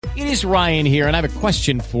It is Ryan here, and I have a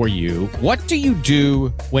question for you. What do you do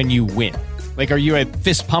when you win? Like, are you a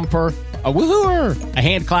fist pumper, a woohooer, a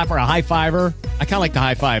hand clapper, a high fiver? I kind of like the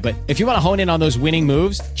high five, but if you want to hone in on those winning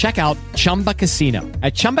moves, check out Chumba Casino.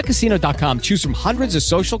 At ChumbaCasino.com, choose from hundreds of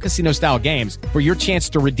social casino-style games for your chance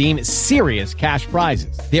to redeem serious cash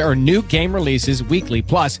prizes. There are new game releases weekly,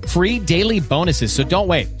 plus free daily bonuses, so don't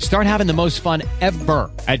wait. Start having the most fun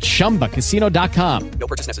ever at ChumbaCasino.com. No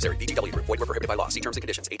purchase necessary. VGW Group. Void where prohibited by law. See terms and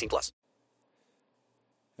conditions. 18+.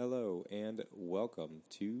 Hello and welcome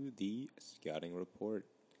to the Scouting Report.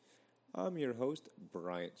 I'm your host,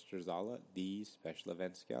 Bryant Sterczala, the Special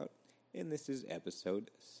Event Scout, and this is episode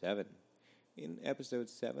 7. In episode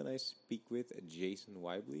 7, I speak with Jason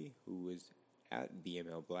Weible, who is at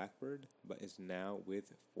BML Blackbird, but is now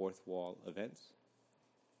with Fourth Wall Events.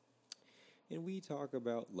 And we talk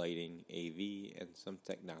about lighting, AV, and some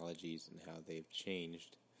technologies and how they've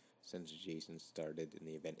changed since Jason started in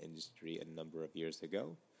the event industry a number of years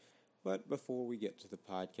ago. But before we get to the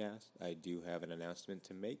podcast, I do have an announcement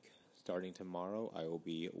to make. Starting tomorrow, I will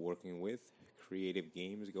be working with Creative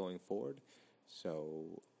Games going forward.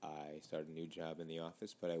 So I start a new job in the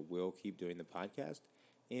office, but I will keep doing the podcast.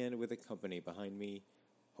 And with a company behind me,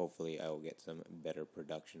 hopefully I will get some better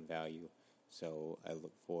production value. So I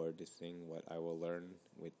look forward to seeing what I will learn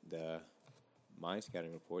with my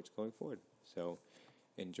scouting reports going forward. So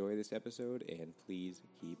enjoy this episode and please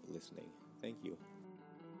keep listening. Thank you.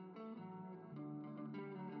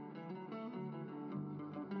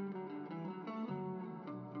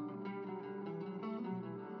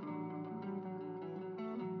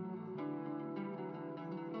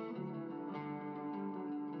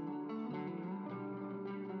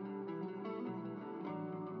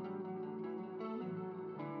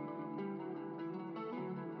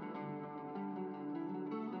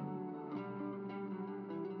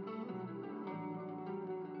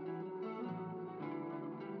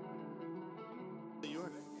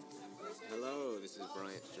 Hello, this is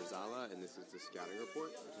Bryant Sterczala, and this is the Scouting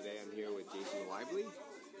Report. Today I'm here with Jason Weible,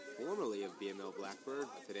 formerly of BML Blackbird.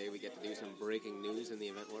 Today we get to do some breaking news in the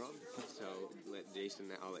event world. So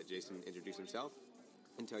I'll let Jason introduce himself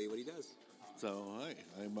and tell you what he does. So, hi,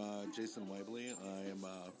 I'm Jason Weible. I am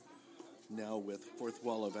now with Fourth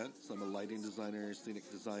Wall Events. I'm a lighting designer, scenic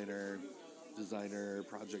designer,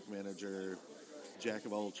 project manager, jack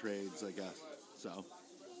of all trades, I guess. So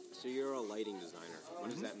you're a lighting designer. What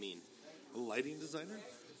does that mean? A lighting designer?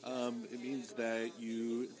 It means that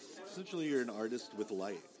you're an artist with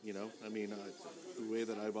light, you know? I mean, the way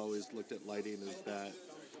that I've always looked at lighting is that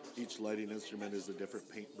each lighting instrument is a different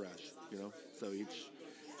paintbrush, you know? So each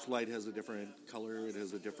light has a different color, it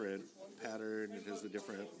has a different pattern, it has a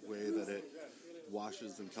different way that it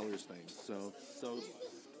washes and colors things. So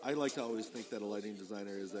I like to always think that a lighting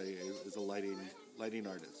designer is a lighting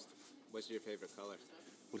artist. What's your favorite color?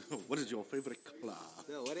 What is your favorite color?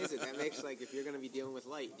 No, what is it? That makes, if you're going to be dealing with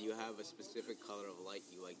light, do you have a specific color of light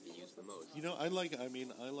you like to use the most? You know, I like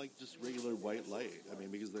just regular white light. I mean,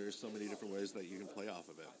 because there are so many different ways that you can play off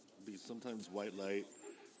of it. Because sometimes white light,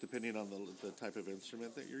 depending on the type of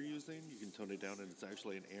instrument that you're using, you can tone it down and it's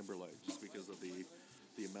actually an amber light just because of the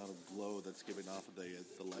amount of glow that's given off of the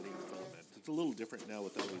lighting development. It's a little different now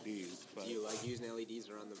with LEDs. But do you like using LEDs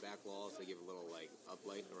around the back walls to give a little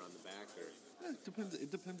uplight around the back? Or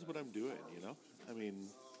it depends what I'm doing, you know? I mean,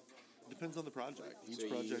 it depends on the project. Each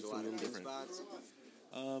project's a little different. Spots?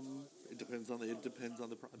 It depends on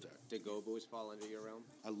the project. Do gobos fall under your realm?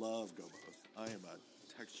 I love gobos. I am a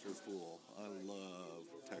texture fool. I love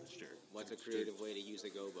texture. What's a creative way to use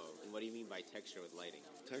a gobo? And what do you mean by texture with lighting?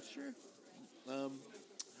 Texture?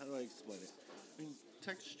 How do I explain it? I mean,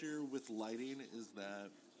 texture with lighting is that,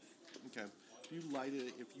 okay,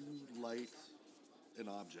 if you light an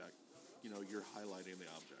object, you know, you're highlighting the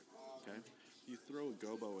object, okay? If you throw a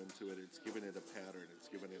gobo into it, it's giving it a pattern, it's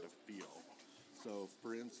giving it a feel. So,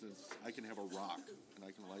 for instance, I can have a rock, and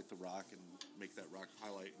I can light the rock and make that rock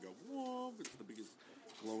highlight and go, whoa, it's the biggest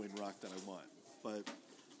glowing rock that I want. But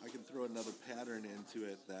I can throw another pattern into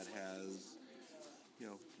it that has, you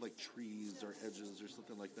know, like trees or edges or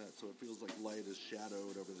something like that. So it feels like light is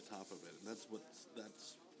shadowed over the top of it. And that's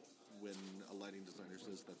when a lighting designer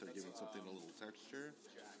says that they're giving something a little texture.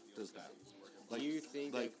 Does that? Do you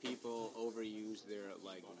think that people overuse their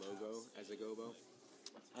logo as a gobo?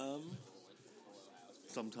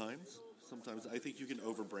 Sometimes I think you can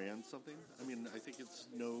overbrand something. I mean, I think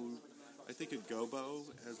a gobo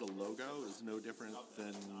as a logo is no different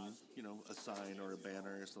than, you know, a sign or a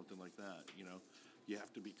banner or something like that, you know. You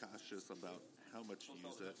have to be cautious about how much you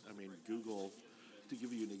use it. I mean, Google, to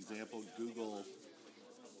give you an example, Google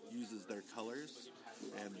uses their colors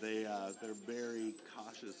and they're very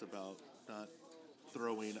cautious about not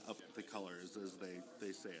throwing up the colors, as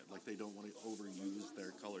they say it. Like, they don't want to overuse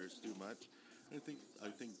their colors too much. I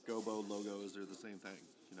think gobo logos are the same thing.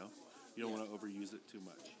 You know, you don't want to overuse it too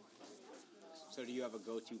much. So do you have a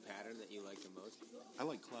go-to pattern that you like the most? I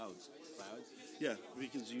like clouds. Clouds? Yeah,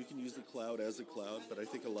 because you can use the cloud as a cloud, but I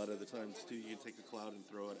think a lot of the times, too, you can take a cloud and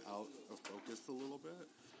throw it out of focus a little bit,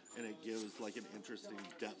 and it gives, like, an interesting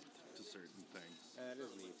depth to certain things. That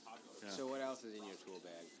is neat. Yeah. So what else is in your tool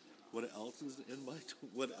bag? What else is in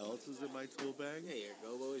my tool bag? Yeah, your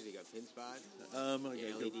gobos, you got pin spots,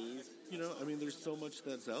 your LEDs. You know, I mean, there's so much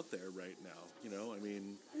that's out there right now. You know, I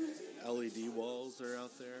mean, LED walls are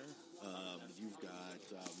out there. You've got,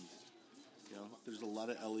 you know, there's a lot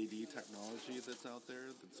of LED technology that's out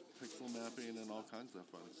there. That's pixel mapping and all kinds of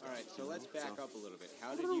fun stuff. All right, so let's back up a little bit.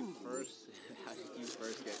 How did you first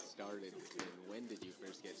get started, and when did you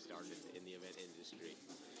first get started in the event industry?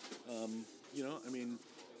 You know, I mean,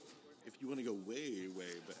 if you want to go way, way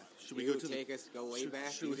back, should we go go to way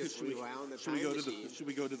back? Should we rewound the time machine? Should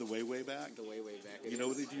we go to the way, way back? The way, way back. Do you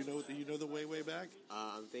know the way, way back?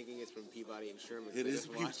 I'm thinking it's from Peabody and Sherman. It is.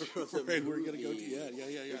 Right, we're gonna go to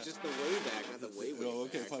It's just the way back, not the way, way back.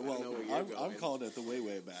 Okay, fine. Well, I'm calling it the way,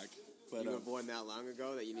 way back. But, you were born that long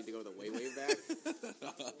ago that you need to go the way, way back?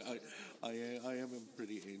 I am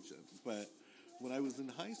pretty ancient, but when I was in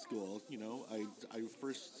high school, you know, I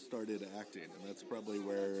first started acting, and that's probably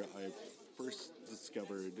where I first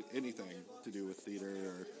discovered anything to do with theater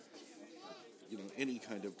or, you know, any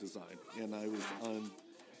kind of design. And I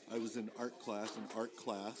was in art class, and art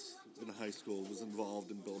class in high school was involved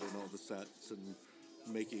in building all the sets and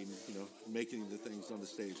making the things on the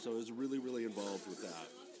stage. So I was really, really involved with that.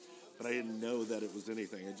 But I didn't know that it was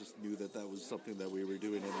anything. I just knew that was something that we were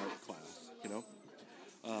doing in art class, you know.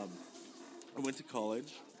 I went to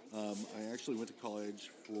college. I actually went to college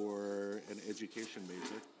for an education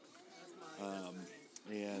major.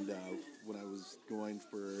 And when I was going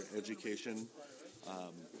for education,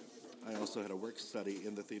 I also had a work study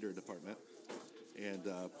in the theater department. And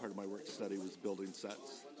part of my work study was building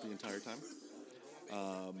sets the entire time.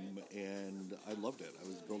 And I loved it. I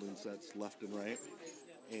was building sets left and right.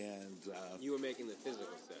 And you were making the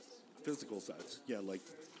physical sets. Physical sets, yeah, like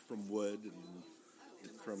from wood and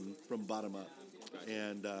from bottom up.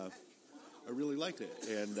 And I really liked it.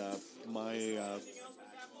 And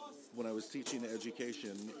when I was teaching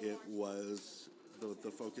education, it was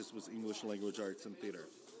the focus was English language arts and theater.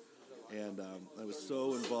 And I was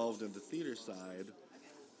so involved in the theater side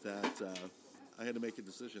that I had to make a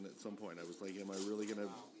decision at some point. I was like, am I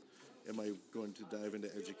going to dive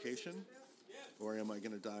into education, or am I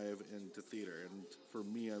going to dive into theater? And for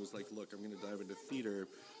me, I was like, look, I'm going to dive into theater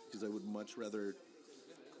because I would much rather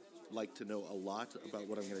like to know a lot about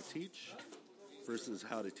what I'm going to teach versus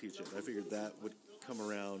how to teach it. I figured that would come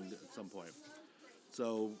around at some point.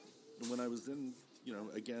 So when I was in, you know,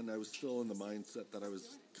 again, I was still in the mindset that I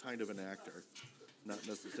was kind of an actor, not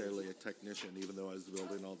necessarily a technician, even though I was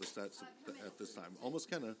building all the sets at this time. Almost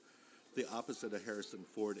kind of the opposite of Harrison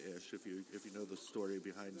Ford-ish, if you know the story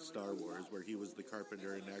behind Star Wars, where he was the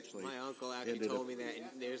carpenter and actually... My uncle actually told me that,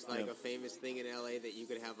 and there's like a famous thing in L.A. that you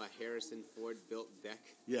could have a Harrison Ford-built deck.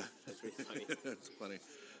 Yeah. That's really funny. That's funny.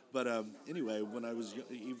 But anyway, when I was...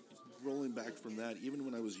 rolling back from that, even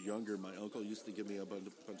when I was younger, my uncle used to give me a bunch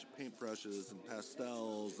of paintbrushes and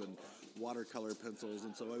pastels and watercolor pencils,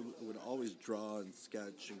 and so I would always draw and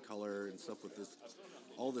sketch and color and stuff with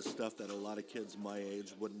all this stuff that a lot of kids my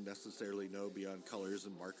age wouldn't necessarily know beyond colors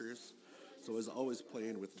and markers. So I was always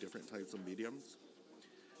playing with different types of mediums.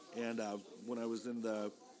 And when I was in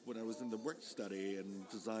the work study and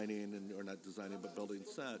but building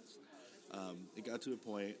sets, it got to a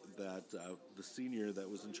point that the senior that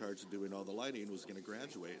was in charge of doing all the lighting was going to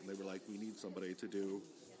graduate, and they were like, we need somebody to do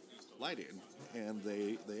lighting. And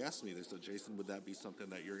they asked me, they said, Jason, would that be something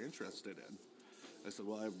that you're interested in? I said,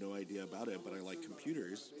 well, I have no idea about it, but I like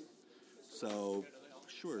computers. So,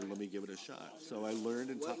 sure, let me give it a shot. So I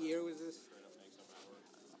learned... What year was this?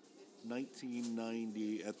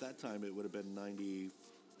 1990. At that time, it would have been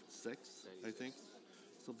 96, I think.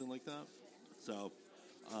 Something like that. So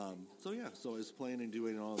I was playing and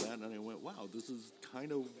doing all that, and I went, wow, this is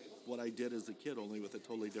kind of what I did as a kid, only with a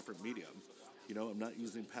totally different medium. You know, I'm not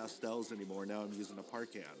using pastels anymore. Now I'm using a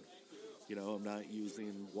Parkan. You know, I'm not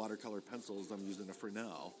using watercolor pencils. I'm using a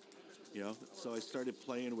Fresnel. You know, so I started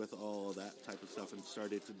playing with all that type of stuff and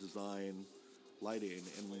started to design lighting.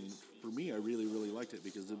 And for me, I really, really liked it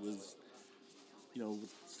because it was, you know,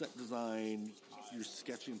 with set design, you're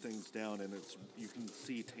sketching things down, and you can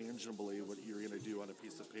see tangibly what you're going to do on a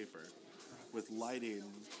piece of paper. With lighting,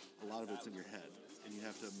 a lot of it's in your head. and you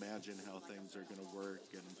have to imagine how things are going to work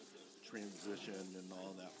and transition and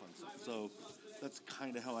all that fun stuff. So that's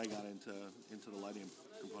kind of how I got into the lighting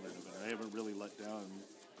component of it. I haven't really let down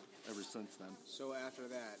ever since then. So after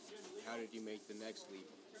that, how did you make the next leap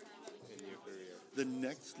in your career? The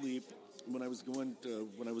next leap, when I was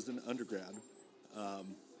in undergrad,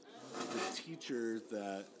 the teacher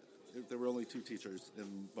there were only 2 teachers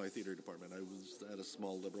in my theater department. I was at a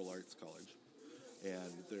small liberal arts college,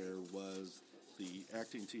 and there was the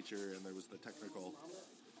acting teacher and there was the technical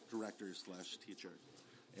director/teacher.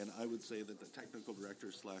 And I would say that the technical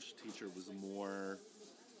director/teacher was more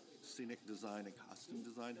scenic design and costume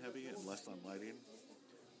design heavy and less on lighting.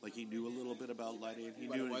 Like, he knew a little bit about lighting.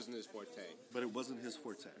 But it wasn't his forte. But it wasn't his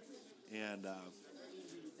forte. And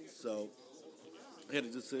so I had a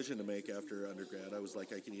decision to make after undergrad. I was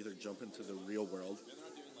like, I can either jump into the real world,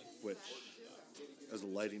 which as a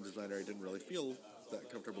lighting designer I didn't really feel that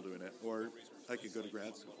comfortable doing it, or I could go to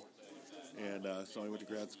grad school. And so I went to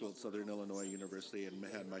grad school at Southern Illinois University and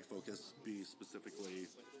had my focus be specifically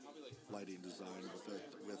lighting design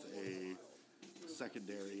with a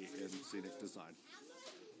secondary in scenic design.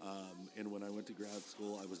 And when I went to grad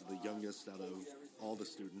school, I was the youngest out of all the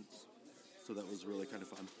students, so that was really kind of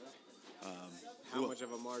fun. How much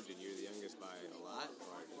of a margin? You're the youngest by a lot?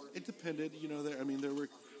 Or? It depended. There were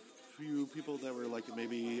few people that were like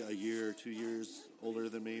maybe a year or 2 years older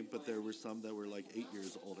than me, but there were some that were like 8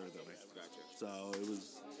 years older than me. Gotcha. So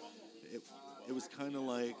it was kind of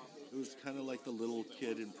like the little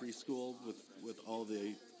kid in preschool with all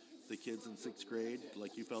the kids in 6th grade.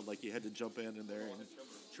 Like, you felt like you had to jump in there and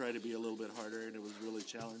try to be a little bit harder, and it was really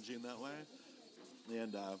challenging that way.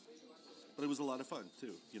 And but it was a lot of fun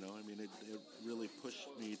too. It really pushed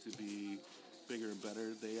me to be bigger and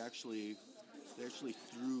better. They actually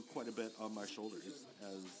threw quite a bit on my shoulders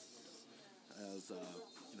as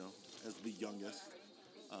the youngest.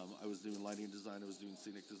 I was doing lighting design, I was doing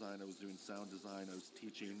scenic design, I was doing sound design, I was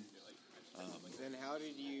teaching. Then how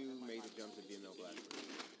did you make the jump to be a noble actor?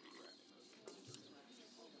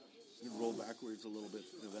 You can roll backwards a little bit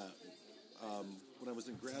to that. When I was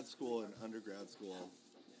in grad school and undergrad school,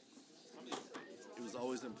 it was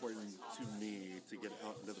always important to me to get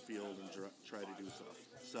out into the field and try to do stuff.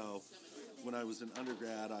 So when I was in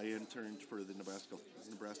undergrad, I interned for the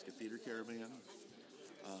Nebraska Theater Caravan.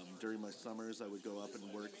 During my summers, I would go up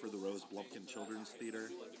and work for the Rose Blumpkin Children's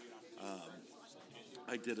Theater.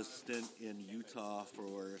 I did a stint in Utah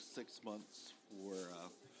for 6 months for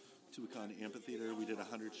Tuacahn Amphitheater. We did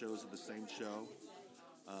 100 shows of the same show,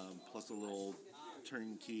 plus a little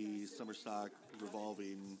turnkey summer stock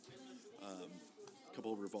revolving,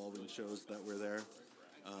 couple of revolving shows that were there.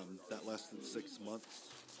 That lasted 6 months.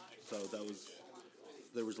 So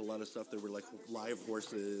there was a lot of stuff. There were like live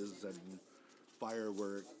horses and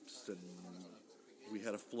fireworks, and we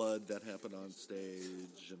had a flood that happened on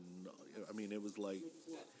stage, and I mean, it was like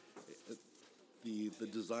the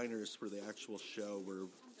designers for the actual show were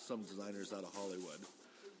some designers out of Hollywood,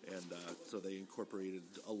 and so they incorporated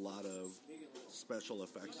a lot of special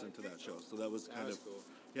effects into that show. So that was kind of cool.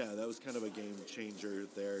 Yeah, that was kind of a game changer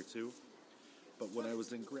there too. But when I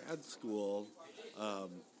was in grad school,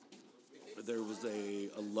 there was a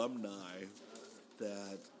alumni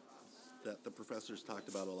that the professors talked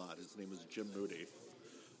about a lot. His name was Jim Moody.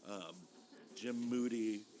 Jim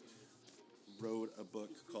Moody wrote a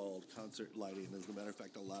book called Concert Lighting. As a matter of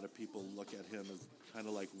fact, a lot of people look at him as kind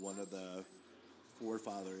of like one of the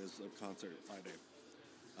forefathers of concert lighting.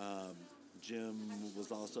 Jim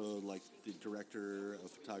was also like the director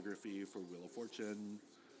of photography for Wheel of Fortune,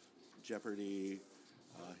 Jeopardy.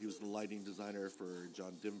 He was the lighting designer for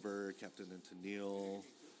John Denver, Captain and Tennille,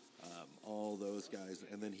 all those guys.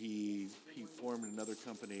 And then he formed another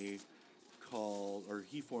company called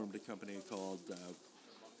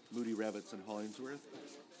Moody Ravitz and Hollingsworth.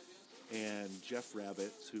 And Jeff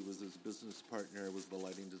Ravitz, who was his business partner, was the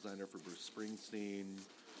lighting designer for Bruce Springsteen,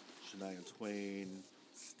 Shania Twain,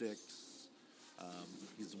 Styx.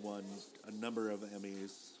 He's won a number of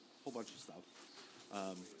Emmys, a whole bunch of stuff.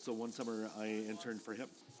 So one summer I interned for him,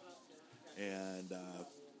 and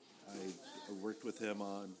I worked with him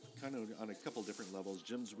on a couple different levels.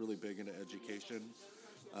 Jim's really big into education,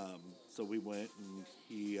 so we went and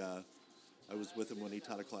I was with him when he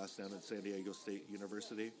taught a class down at San Diego State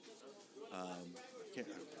University.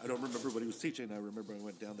 I don't remember what he was teaching. I remember I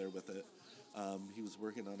went down there with it. He was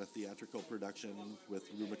working on a theatrical production with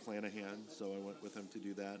Rue McClanahan, so I went with him to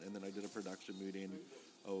do that. And then I did a production meeting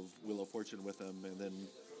of Wheel of Fortune with him. And then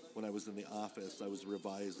when I was in the office, I was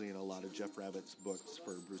revising a lot of Jeff Ravitz's books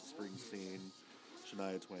for Bruce Springsteen,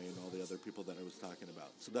 Shania Twain, all the other people that I was talking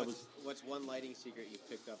about. So that What's one lighting secret you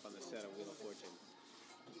picked up on the set of Wheel of Fortune?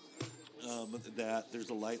 that there's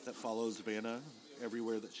a light that follows Vanna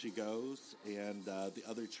everywhere that she goes, and the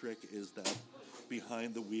other trick is that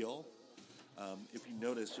behind the wheel, if you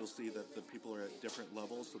notice, you'll see that the people are at different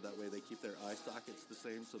levels, so that way they keep their eye sockets the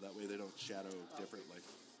same, so that way they don't shadow differently.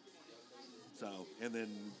 So, and then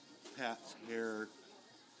Pat's hair,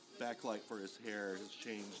 backlight for his hair has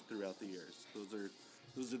changed throughout the years.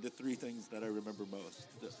 Those are the three things that I remember most.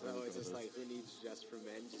 So it's just like, who needs just for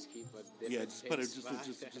men? Just keep a different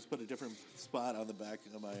just put a different spot on the back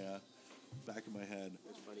of my head.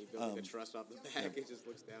 It's funny, building a truss off the back, it just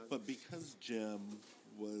looks down. But because Jim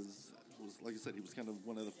was like I said, he was kind of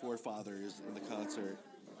one of the forefathers in the concert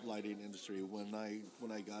lighting industry. When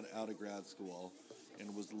I got out of grad school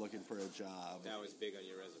and was looking for a job, that was big on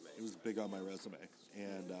your resume. It was big on my resume,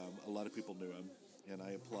 and a lot of people knew him. And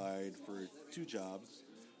I applied for 2 jobs.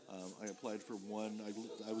 I applied for one.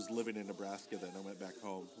 I was living in Nebraska then. I went back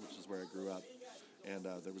home, which is where I grew up. And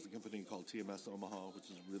there was a company called TMS Omaha, which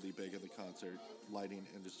is really big in the concert lighting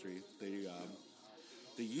industry.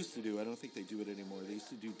 They used to do, I don't think they do it anymore, they used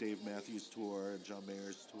to do Dave Matthews Tour and John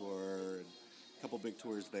Mayer's tour and a couple big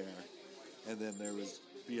tours there. And then there was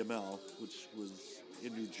BML, which was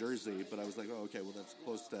in New Jersey, but I was like, oh, okay, well, that's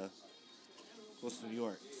close to New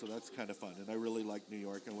York, so that's kind of fun. And I really liked New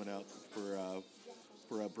York. I went out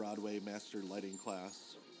for a Broadway master lighting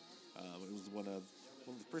class. It was one of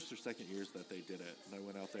the first or second years that they did it, and I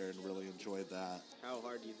went out there and really enjoyed that. How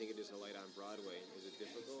hard do you think it is to light on Broadway? Is it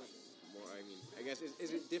difficult? I guess,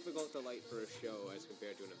 is it difficult to light for a show as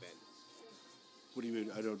compared to an event? What do you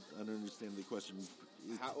mean? I don't understand the question.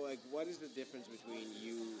 What is the difference between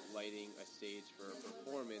you lighting a stage for a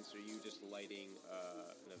performance or you just lighting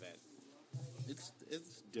an event?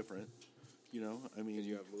 It's different, you know. I mean, because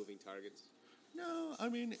you have moving targets. No, I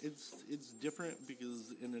mean it's different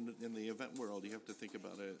because in the event world you have to think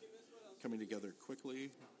about it coming together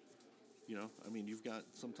quickly. You know, I mean, you've got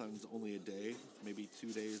sometimes only a day, maybe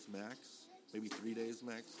 2 days max, maybe 3 days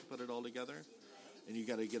max to put it all together, and you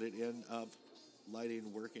got to get it up,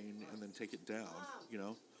 lighting, working, and then take it down. You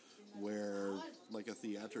know, where like a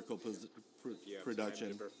theatrical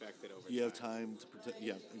production, you have time to protect.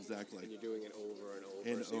 Yeah, exactly. And you're doing it over and over.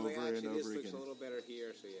 And so over and this over looks again. A little better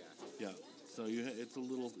here, so yeah. Yeah. So it's a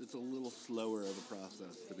little slower of a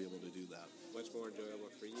process to be able to do that. What's more enjoyable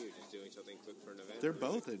for you, just doing something quick for an event? They're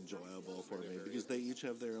both enjoyable for me because they each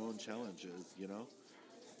have their own challenges, you know.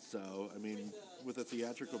 So I mean, with a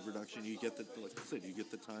theatrical production, you get like I said, you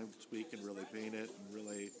get the time to tweak and really paint it and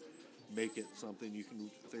really make it something you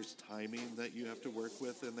can. There's timing that you have to work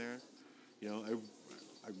with in there. You know,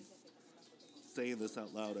 I'm saying this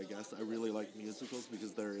out loud, I guess. I really like musicals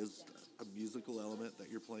because there is a musical element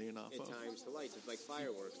that you're playing off of. At times, the lights. It's like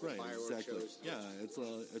fireworks. Right, fireworks exactly. Shows. Yeah,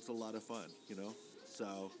 it's a lot of fun, you know.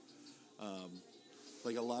 So,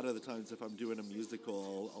 like a lot of the times, if I'm doing a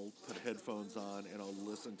musical, I'll put headphones on and I'll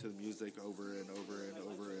listen to the music over and over and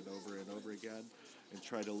over and over and over again, and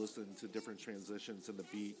try to listen to different transitions and the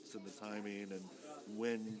beats and the timing and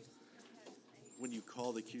when you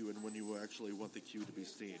call the cue and when you actually want the cue to be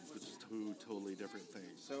seen, which is 2 totally different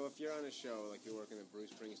things. So if you're on a show, like you're working the Bruce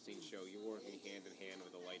Springsteen show, you're working hand in hand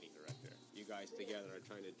with a lighting director. You guys together are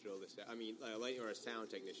trying to drill this out. I mean, a lighting or a sound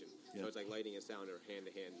technician. Yeah. So it's like lighting and sound are hand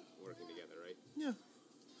in hand working together, right? Yeah.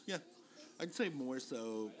 Yeah. I'd say more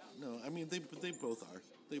so. No, I mean, they both are.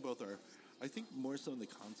 They both are. I think more so in the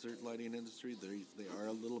concert lighting industry, they are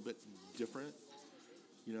a little bit different.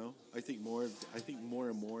 You know, I think more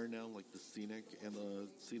and more now, like the scenic and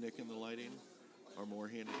the lighting are more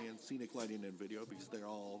hand in hand. Scenic lighting and video, because they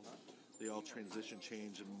all transition,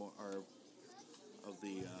 change, and more are of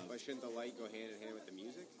the. But shouldn't the light go hand in hand with the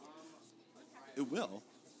music? It will,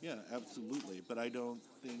 yeah, absolutely. But I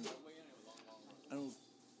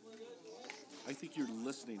think you're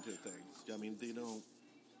listening to things. I mean, they don't.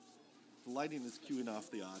 The lighting is cueing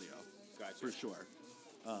off the audio, gotcha. For sure.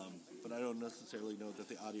 But I don't necessarily know that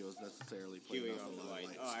the audio is necessarily playing off the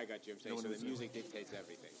lights. Oh, I got you. I'm saying so the music dictates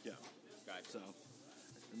everything. Yeah. Gotcha.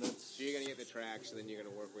 So you're going to get the tracks, and then you're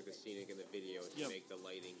going to work with the scenic and the video to make the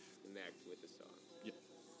lighting connect with the song. Yeah.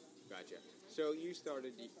 Gotcha. So you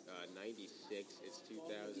started 96. It's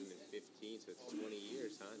 2015, so it's 20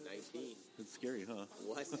 years, huh? 19. It's scary, huh?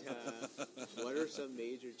 What are some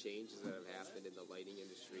major changes that have happened in the lighting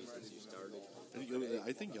industry since you started?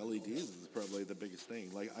 I think LEDs is probably the biggest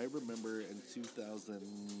thing. Like, I remember in 2000,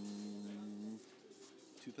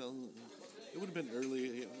 it would have been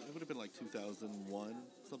early, it would have been like 2001,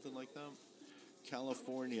 something like that.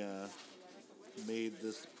 California made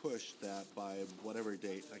this push that by whatever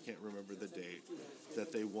date, I can't remember the date,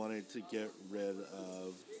 that they wanted to get rid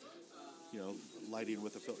of, you know, lighting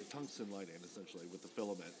with tungsten lighting, essentially, with the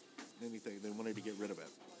filament. anything. They wanted to get rid of it.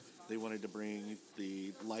 They wanted to bring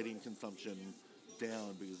the lighting consumption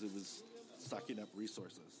down because it was sucking up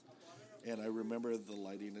resources. And I remember the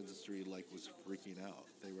lighting industry was freaking out.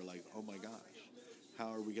 They were like, oh my gosh,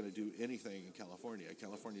 how are we going to do anything in California?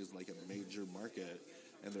 California is like a major market,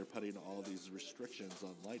 and they're putting all these restrictions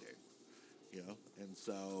on lighting, And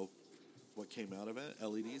so what came out of it?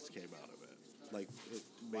 LEDs came out of it.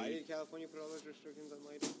 Why did California put all those restrictions on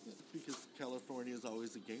lighting? Because California is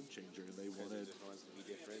always a game changer. They wanted, it just wants to be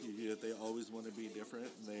different. Yeah, they always want to be different.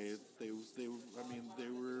 And they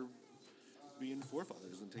were being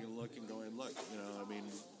forefathers and taking a look and going, look,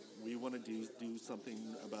 we want to do something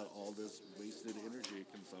about all this wasted energy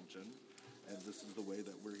consumption, and this is the way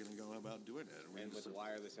that we're going to go about doing it. And with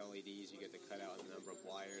wireless LEDs, you get to cut out the number of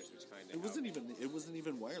wires, which kind of it wasn't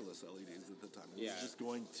even wireless LEDs at the time. It was just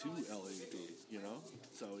going to LEDs,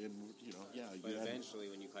 So But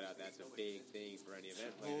eventually, when you cut out, that's a big thing for any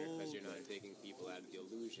event planner because you're not taking people out of the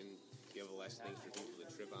illusion. You have less things for people to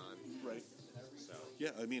trip on. Right. So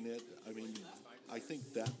yeah, I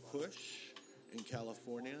think that push in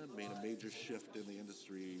California made a major shift in the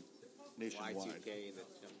industry nationwide. Y2K and the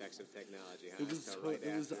effects of technology.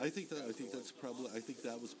 I think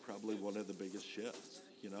that was probably one of the biggest shifts.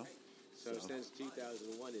 So since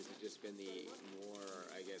 2001, has it just been the more,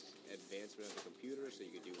 advancement of the computer, so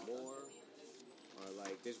you could do more, or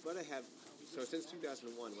there's got to have. So since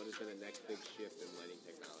 2001, what has been the next big shift in lighting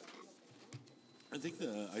technology? I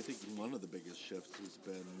think one of the biggest shifts has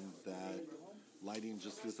been that lighting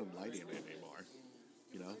just isn't lighting anymore.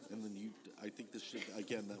 And then I think this shift,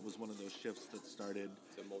 again, that was one of those shifts that started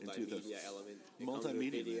into the element.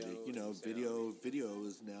 Multimedia, video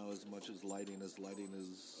is now as much as lighting is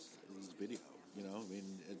video.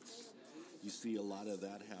 You see a lot of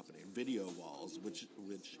that happening. Video walls, which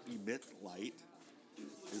emit light,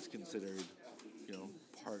 is considered,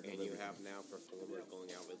 part of it. And you have now performers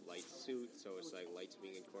going out with light suits, so it's like lights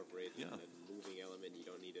being incorporated in a moving element. You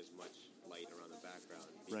don't need as much light around the background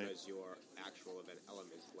because your actual event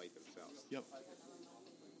elements light themselves. Yep.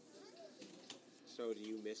 So do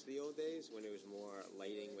you miss the old days when it was more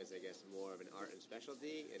lighting was, more of an art and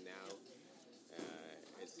specialty, and now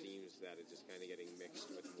it seems that it's just kind of getting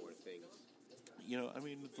mixed with more things?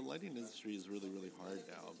 The lighting industry is really, really hard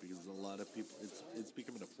now because a lot of people, it's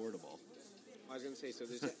becoming affordable. I was going to say, so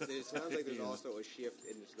it sounds like there's also a shift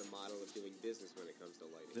into the model of doing business when it comes to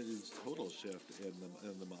lighting. There's a total shift in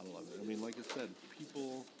the model of it. Like I said,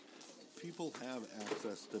 people have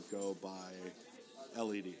access to go buy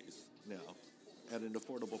LEDs now at an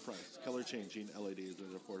affordable price. Color changing LEDs at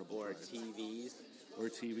an affordable price. Or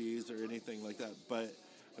TVs or anything like that. But,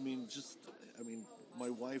 my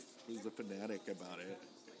wife is a fanatic about it.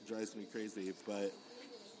 It drives me crazy. But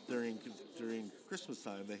during Christmas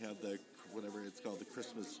time, they have whatever it's called, the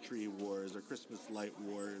Christmas tree wars or Christmas light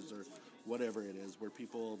wars or whatever it is, where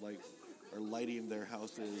people are lighting their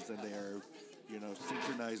houses and they are,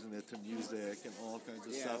 synchronizing it to music and all kinds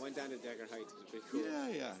of stuff. Yeah, I went down to Decker Heights. It's pretty cool.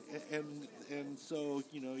 Yeah. And so,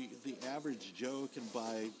 the average Joe can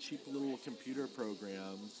buy cheap little computer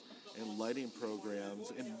programs and lighting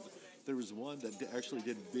programs. And there was one that actually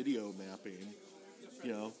did video mapping,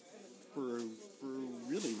 for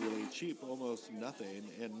really, really cheap, almost nothing.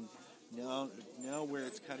 And now where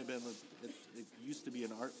it's kind of been, it used to be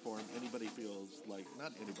an art form. Anybody feels like,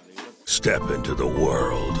 not anybody, but... Step into the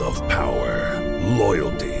world of power,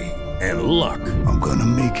 loyalty, and luck. I'm gonna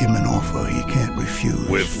make him an offer he can't refuse.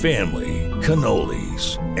 With family,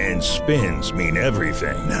 cannolis, and spins mean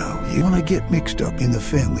everything. Now, you wanna get mixed up in the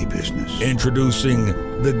family business. Introducing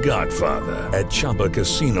The Godfather at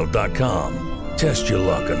ChumbaCasino.com. Test your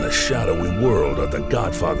luck in the shadowy world of The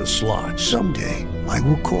Godfather slot. Someday, I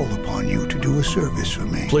will call upon you to do a service for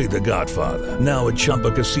me. Play The Godfather, now at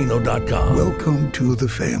ChumbaCasino.com. Welcome to the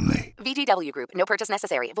family. VGW Group. No purchase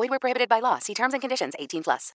necessary. Void where prohibited by law. See terms and conditions. 18+.